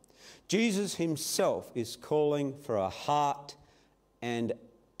 Jesus himself is calling for a heart and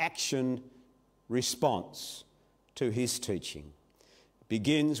action response to his teaching. It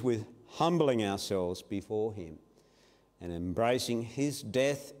begins with humbling ourselves before him and embracing his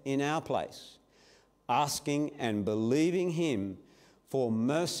death in our place, asking and believing him for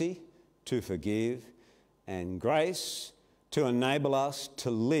mercy to forgive and grace to enable us to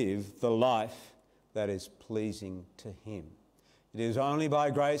live the life that is pleasing to him. It is only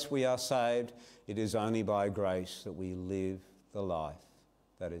by grace we are saved. It is only by grace that we live the life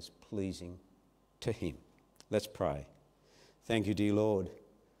that is pleasing to him. Let's pray. Thank you, dear Lord,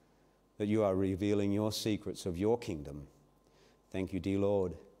 that you are revealing your secrets of your kingdom. Thank you, dear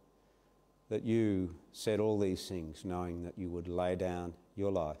Lord, that you said all these things knowing that you would lay down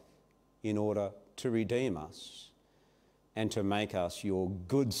your life in order to redeem us and to make us your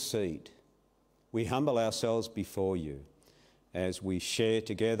good seed. We humble ourselves before you as we share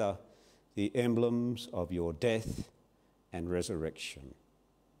together the emblems of your death and resurrection.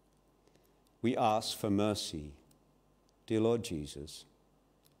 We ask for mercy, dear Lord Jesus.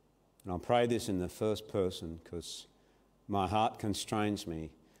 And I pray this in the first person because my heart constrains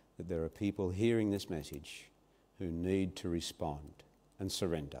me that there are people hearing this message who need to respond and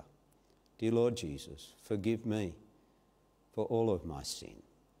surrender. Dear Lord Jesus, forgive me for all of my sin.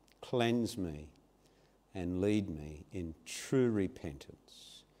 Cleanse me and lead me in true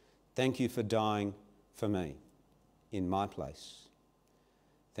repentance. Thank you for dying for me in my place.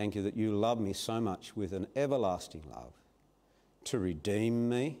 Thank you that you love me so much with an everlasting love to redeem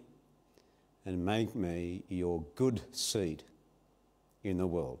me and make me your good seed in the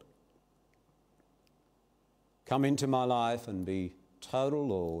world. Come into my life and be total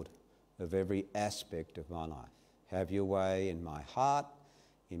Lord of every aspect of my life. Have your way in my heart,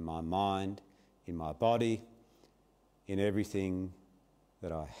 in my mind, in my body, in everything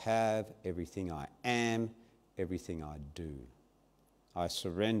that I have, everything I am, everything I do. I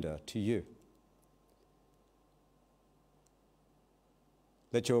surrender to you.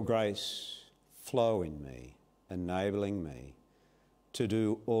 Let your grace flow in me, enabling me to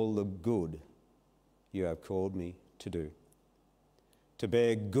do all the good you have called me to do, to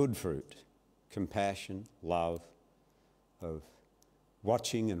bear good fruit, compassion, love, of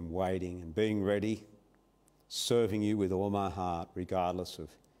watching and waiting and being ready, serving you with all my heart, regardless of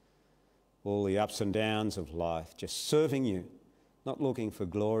all the ups and downs of life, just serving you, not looking for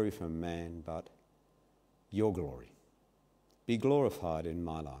glory from man, but your glory. Be glorified in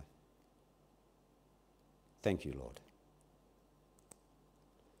my life. Thank you, Lord.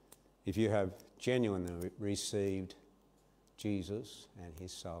 If you have genuinely received Jesus and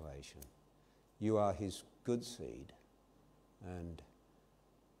his salvation, you are his good seed, and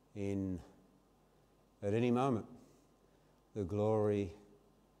at any moment the glory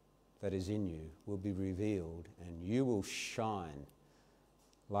that is in you will be revealed and you will shine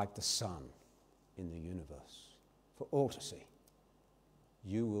like the sun in the universe for all to see.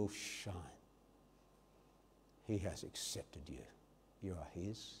 You will shine. He has accepted you. You are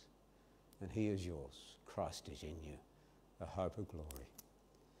his and he is yours. Christ is in you, the hope of glory.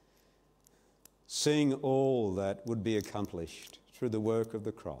 Seeing all that would be accomplished through the work of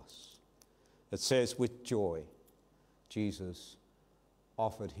the cross, it says with joy, Jesus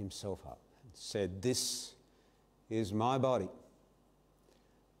offered himself up and said, "This is my body,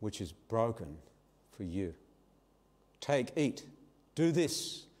 which is broken for you. Take, eat, do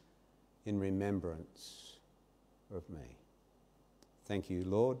this in remembrance of me." Thank you,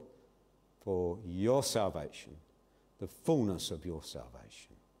 Lord, for your salvation, the fullness of your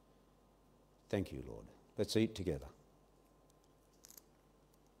salvation. Thank you, Lord. Let's eat together.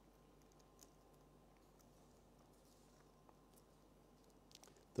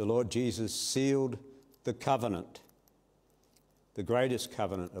 The Lord Jesus sealed the covenant, the greatest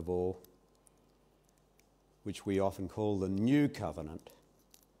covenant of all, which we often call the new covenant.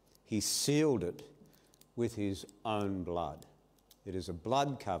 He sealed it with his own blood. It is a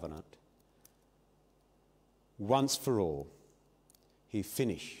blood covenant once for all, he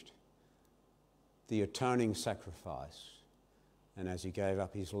finished the atoning sacrifice. And as he gave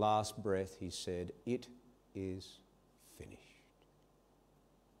up his last breath, he said, "It is finished."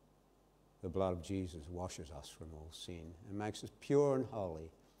 The blood of Jesus washes us from all sin and makes us pure and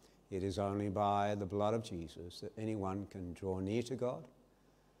holy. It is only by the blood of Jesus that anyone can draw near to God,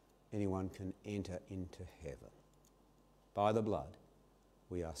 anyone can enter into heaven. By the blood,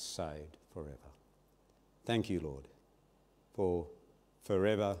 we are saved forever. Thank you, Lord, for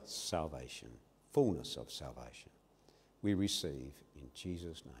forever salvation, fullness of salvation. We receive in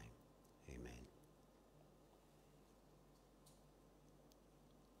Jesus' name. Amen.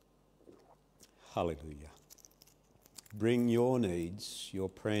 Hallelujah. Bring your needs, your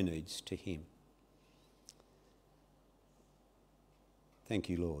prayer needs, to him. Thank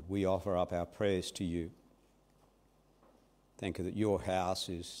you, Lord. We offer up our prayers to you. Thank you that your house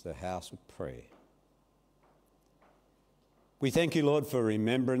is the house of prayer. We thank you, Lord, for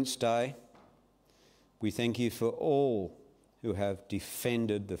Remembrance Day. We thank you for all who have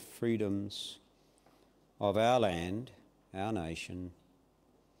defended the freedoms of our land, our nation,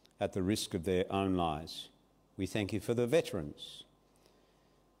 at the risk of their own lives. We thank you for the veterans.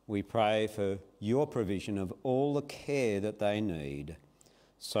 We pray for your provision of all the care that they need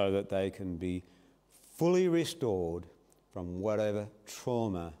so that they can be fully restored from whatever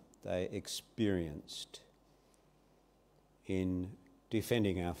trauma they experienced in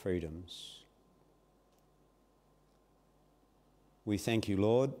defending our freedoms. We thank you,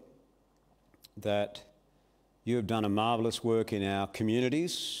 Lord, that you have done a marvellous work in our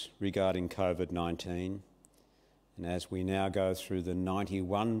communities regarding COVID-19. And as we now go through the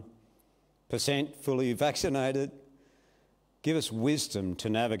 91% fully vaccinated, give us wisdom to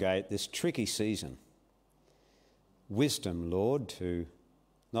navigate this tricky season. Wisdom, Lord, to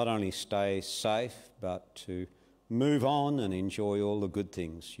not only stay safe, but to move on and enjoy all the good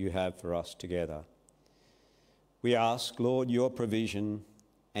things you have for us together. We ask, Lord, your provision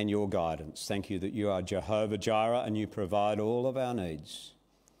and your guidance. Thank you that you are Jehovah Jireh and you provide all of our needs.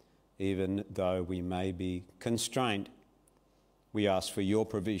 Even though we may be constrained, we ask for your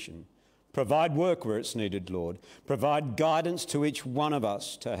provision. Provide work where it's needed, Lord. Provide guidance to each one of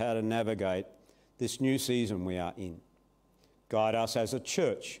us to how to navigate this new season we are in. Guide us as a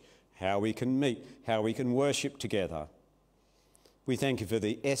church, how we can meet, how we can worship together. We thank you for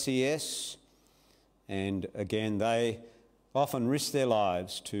the SES, and again, they often risk their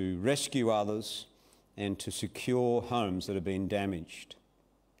lives to rescue others and to secure homes that have been damaged.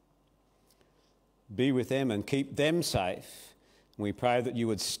 Be with them and keep them safe. We pray that you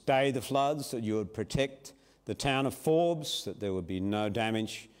would stay the floods, that you would protect the town of Forbes, that there would be no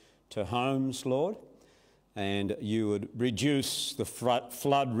damage to homes, Lord, and you would reduce the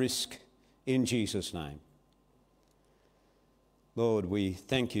flood risk in Jesus' name. Lord, we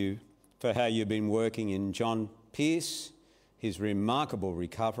thank you for how you've been working in John Pearce, his remarkable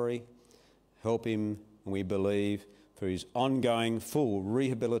recovery. Help him, and we believe, for his ongoing full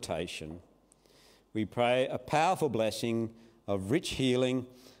rehabilitation. We pray a powerful blessing of rich healing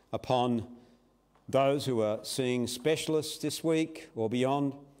upon those who are seeing specialists this week or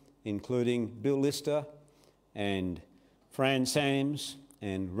beyond, including Bill Lister and Fran Sams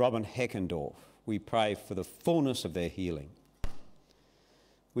and Robin Heckendorf. We pray for the fullness of their healing.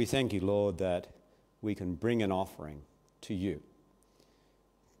 We thank you, Lord, that we can bring an offering to you.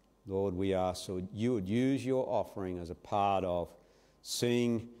 Lord, we ask so you would use your offering as a part of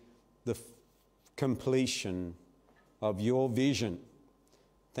seeing the completion of your vision.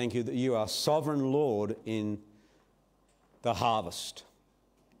 Thank you that you are sovereign Lord in the harvest.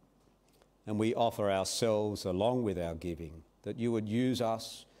 And we offer ourselves along with our giving, that you would use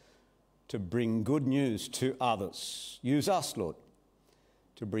us to bring good news to others. Use us, Lord,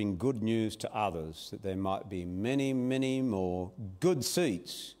 to bring good news to others, that there might be many, many more good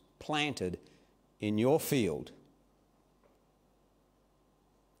seeds planted in your field.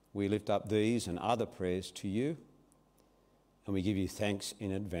 We lift up these and other prayers to you, and we give you thanks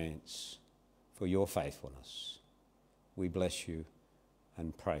in advance for your faithfulness. We bless you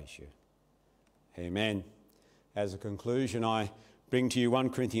and praise you. Amen. As a conclusion, I bring to you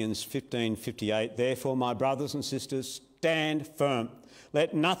 1 Corinthians 15:58. Therefore, my brothers and sisters, stand firm.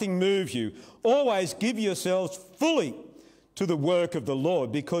 Let nothing move you. Always give yourselves fully to the work of the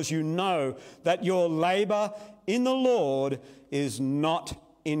Lord, because you know that your labour in the Lord is not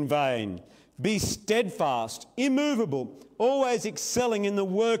in vain. Be steadfast, immovable, always excelling in the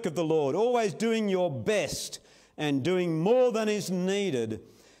work of the Lord, always doing your best and doing more than is needed,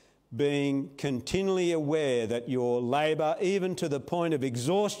 being continually aware that your labour, even to the point of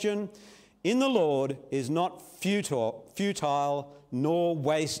exhaustion, in the Lord is not futile nor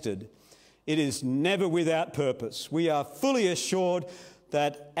wasted. It is never without purpose. We are fully assured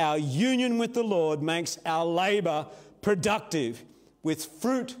that our union with the Lord makes our labour productive with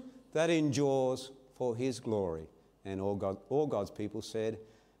fruit that endures for his glory. And all God's people said,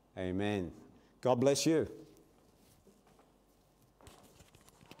 amen. God bless you.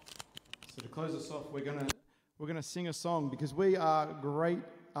 So to close us off, we're gonna sing a song because we are great.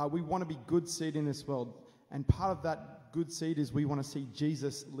 We want to be good seed in this world, and part of that good seed is we want to see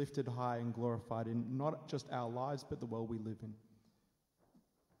Jesus lifted high and glorified in not just our lives, but the world we live in.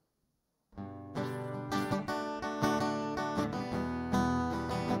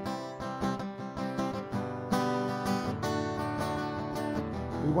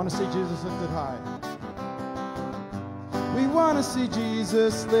 We want to see Jesus lifted high. We want to see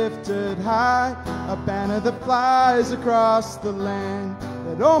Jesus lifted high, a banner that flies across the land,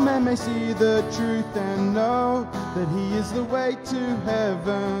 that all men may see the truth and know that he is the way to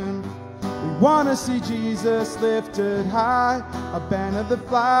heaven. We want to see Jesus lifted high, a banner that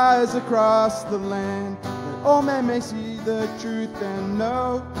flies across the land, that all men may see the truth and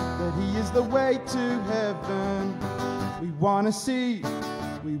know that he is the way to heaven. We want to see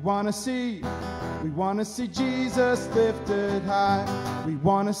Jesus lifted high. We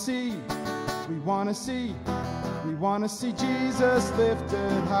want to see Jesus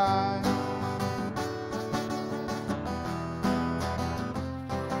lifted high.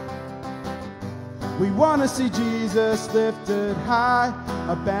 We want to see Jesus lifted high,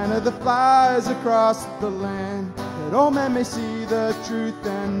 a banner that flies across the land, that all men may see the truth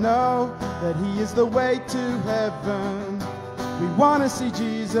and know that he is the way to heaven. We want to see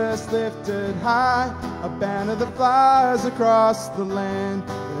Jesus lifted high, a banner that flies across the land,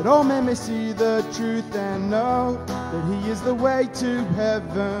 that all men may see the truth and know that he is the way to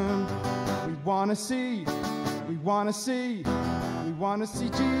heaven. We want to see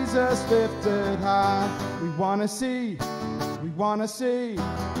Jesus lifted high. We want to see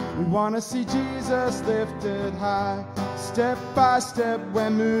Jesus lifted high. Step by step we're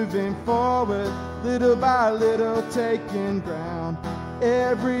moving forward, little by little taking ground.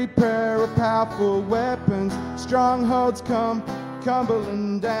 Every pair of powerful weapons, strongholds come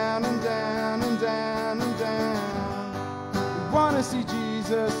tumbling down and down and down and down. We want to see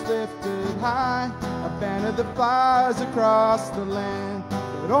Jesus lifted high, a banner that flies across the land,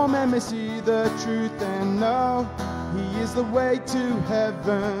 that all men may see the truth and know he is the way to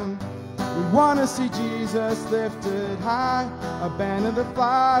heaven. We want to see Jesus lifted high, a banner that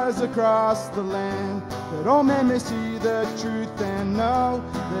flies across the land, that all men may see the truth and know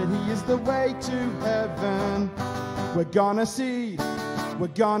that he is the way to heaven. We're gonna see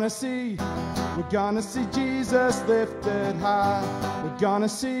Jesus lifted high. We're gonna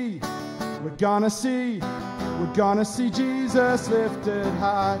see Jesus lifted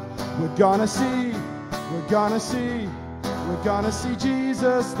high. We're gonna see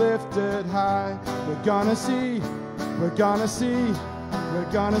Jesus lifted high. We're gonna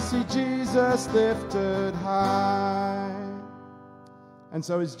see Jesus lifted high. And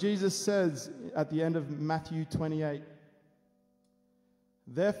so as Jesus says at the end of Matthew 28,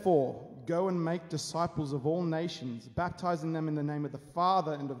 therefore, go and make disciples of all nations, baptizing them in the name of the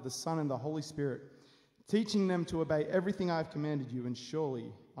Father and of the Son and the Holy Spirit, teaching them to obey everything I have commanded you, and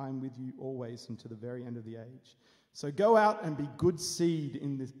surely I am with you always unto the very end of the age. So go out and be good seed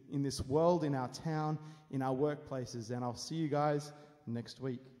in this world, in our town, in our workplaces, and I'll see you guys next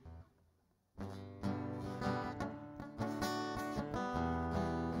week.